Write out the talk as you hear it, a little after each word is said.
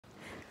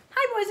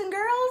Hi, boys and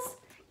girls.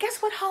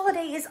 Guess what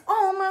holiday is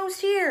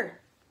almost here?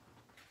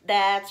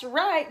 That's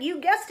right.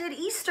 You guessed it.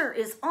 Easter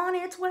is on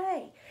its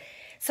way.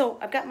 So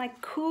I've got my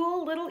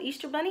cool little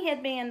Easter bunny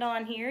headband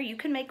on here. You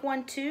can make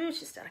one too.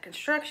 It's just out of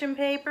construction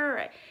paper.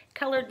 I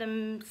colored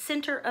the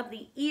center of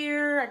the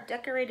ear. I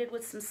decorated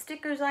with some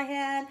stickers I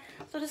had.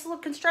 So just a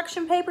little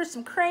construction paper,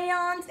 some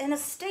crayons, and a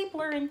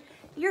stapler, and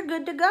you're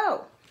good to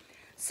go.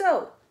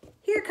 So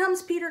here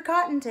comes Peter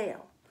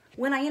Cottontail.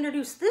 When I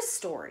introduce this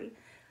story,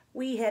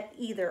 we have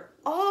either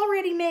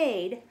already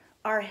made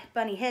our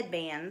bunny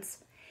headbands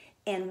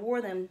and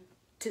wore them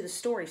to the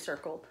story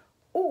circle,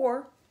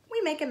 or we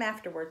make them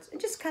afterwards.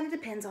 It just kind of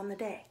depends on the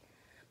day.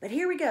 But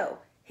here we go.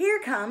 Here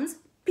comes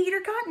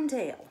Peter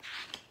Cottontail.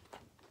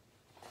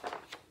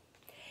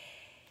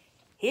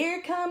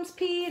 Here comes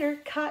Peter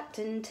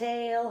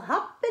Cottontail,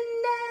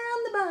 hopping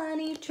down the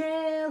bunny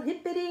trail.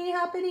 Hippity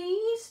hoppity,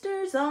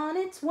 Easter's on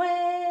its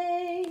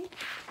way.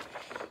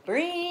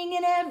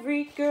 Bringing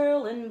every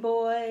girl and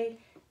boy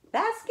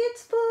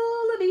baskets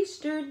full of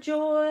Easter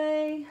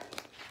joy.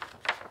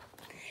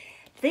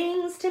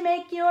 Things to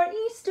make your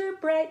Easter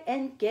bright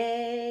and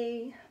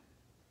gay.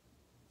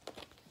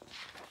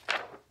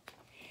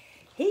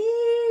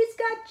 He's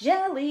got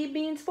jelly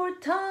beans for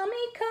Tommy,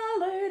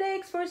 colored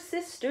eggs for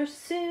Sister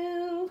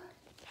Sue.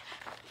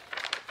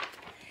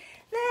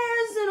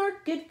 There's an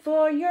orchid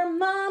for your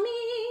mommy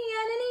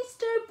and an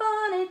Easter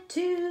bonnet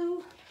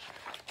too.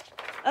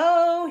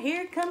 Oh,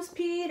 here comes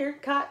Peter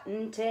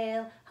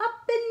Cottontail,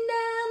 hopping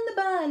down the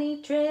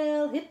bunny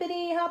trail.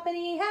 Hippity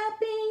hoppity,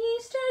 happy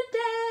Easter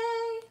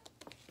day.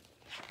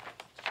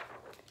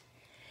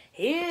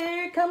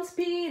 Here comes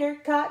Peter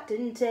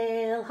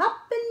Cottontail,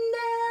 hopping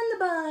down the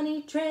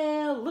bunny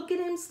trail. Look at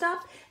him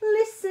stop,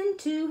 listen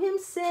to him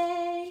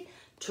say,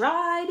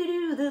 try to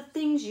do the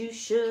things you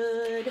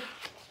should.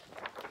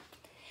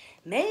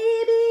 Maybe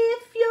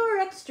if you're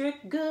extra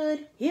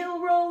good, he'll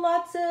roll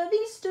lots of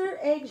Easter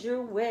eggs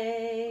your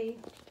way.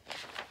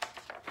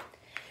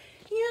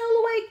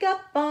 You'll wake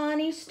up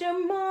on Easter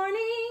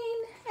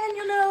morning and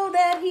you'll know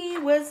that he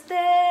was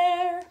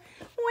there.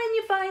 When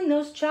you find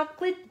those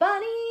chocolate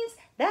bunnies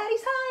that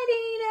he's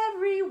hiding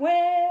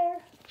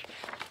everywhere.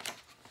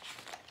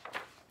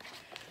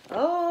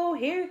 Oh,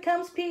 here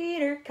comes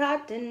Peter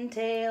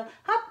Cottontail,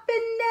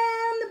 hopping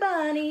down the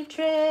bunny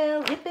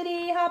trail.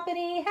 Hippity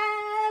hoppity,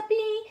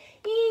 happy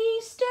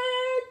Easter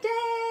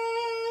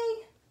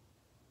day.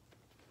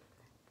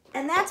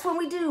 And that's when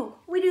we do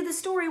the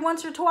story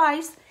once or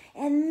twice,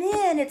 and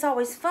then it's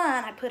always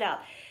fun. I put out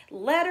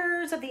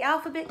letters of the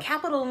alphabet,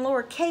 capital and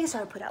lowercase,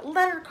 or I put out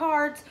letter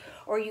cards,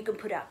 or you can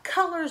put out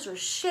colors or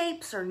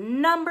shapes or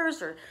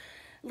numbers or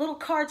little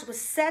cards with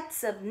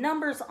sets of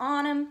numbers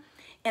on them.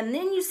 And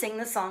then you sing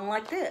the song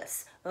like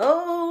this.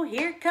 Oh,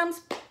 here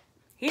comes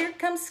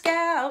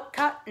Scout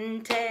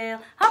Cottontail,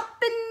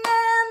 hopping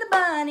down the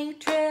bunny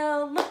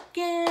trail,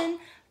 looking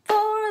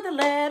for the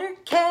letter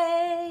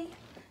K.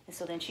 And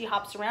so then she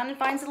hops around and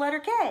finds the letter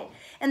K.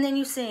 And then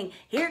you sing,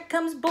 here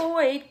comes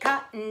Boyd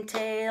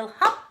Cottontail,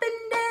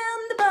 hopping down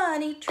the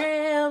bunny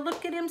trail.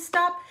 Look at him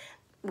stop.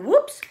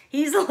 Whoops,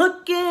 he's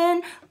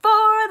looking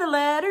for the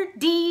letter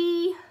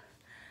D.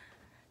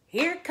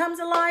 Here comes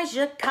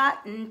Elijah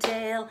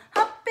Cottontail,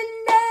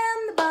 hopping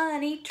down the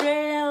bunny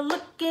trail,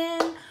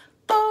 looking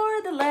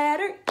for the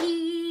letter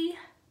E.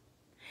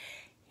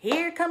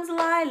 Here comes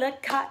Lila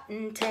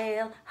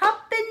Cottontail,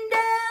 hopping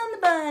down the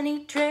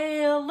bunny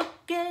trail,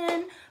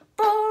 looking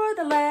for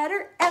the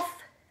letter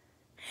F.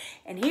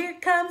 And here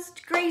comes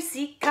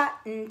Gracie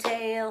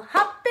Cottontail,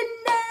 hopping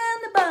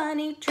down the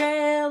bunny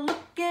trail,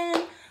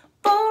 looking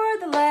for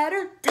the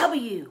letter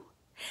W.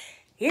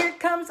 Here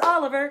comes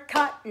Oliver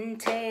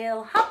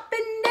Cottontail,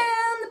 hopping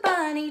down the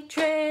bunny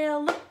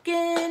trail,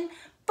 looking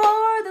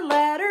for the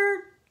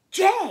letter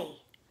J.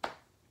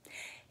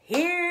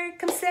 Here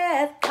comes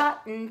Seth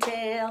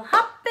Cottontail,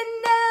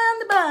 hopping down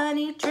the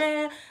bunny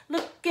trail,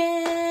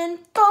 looking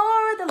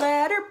for the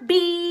letter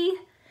B.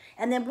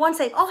 And then once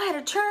they've all had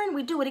a turn,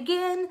 we do it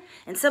again.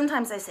 And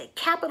sometimes I say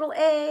capital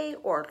A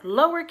or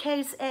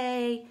lowercase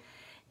a.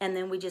 And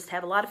then we just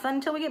have a lot of fun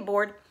until we get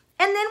bored.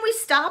 And then we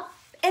stop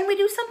and we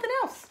do something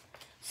else.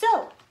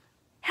 So,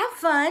 have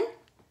fun.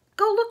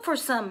 Go look for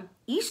some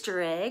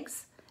Easter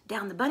eggs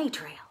down the bunny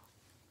trail.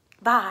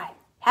 Bye.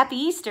 Happy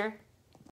Easter.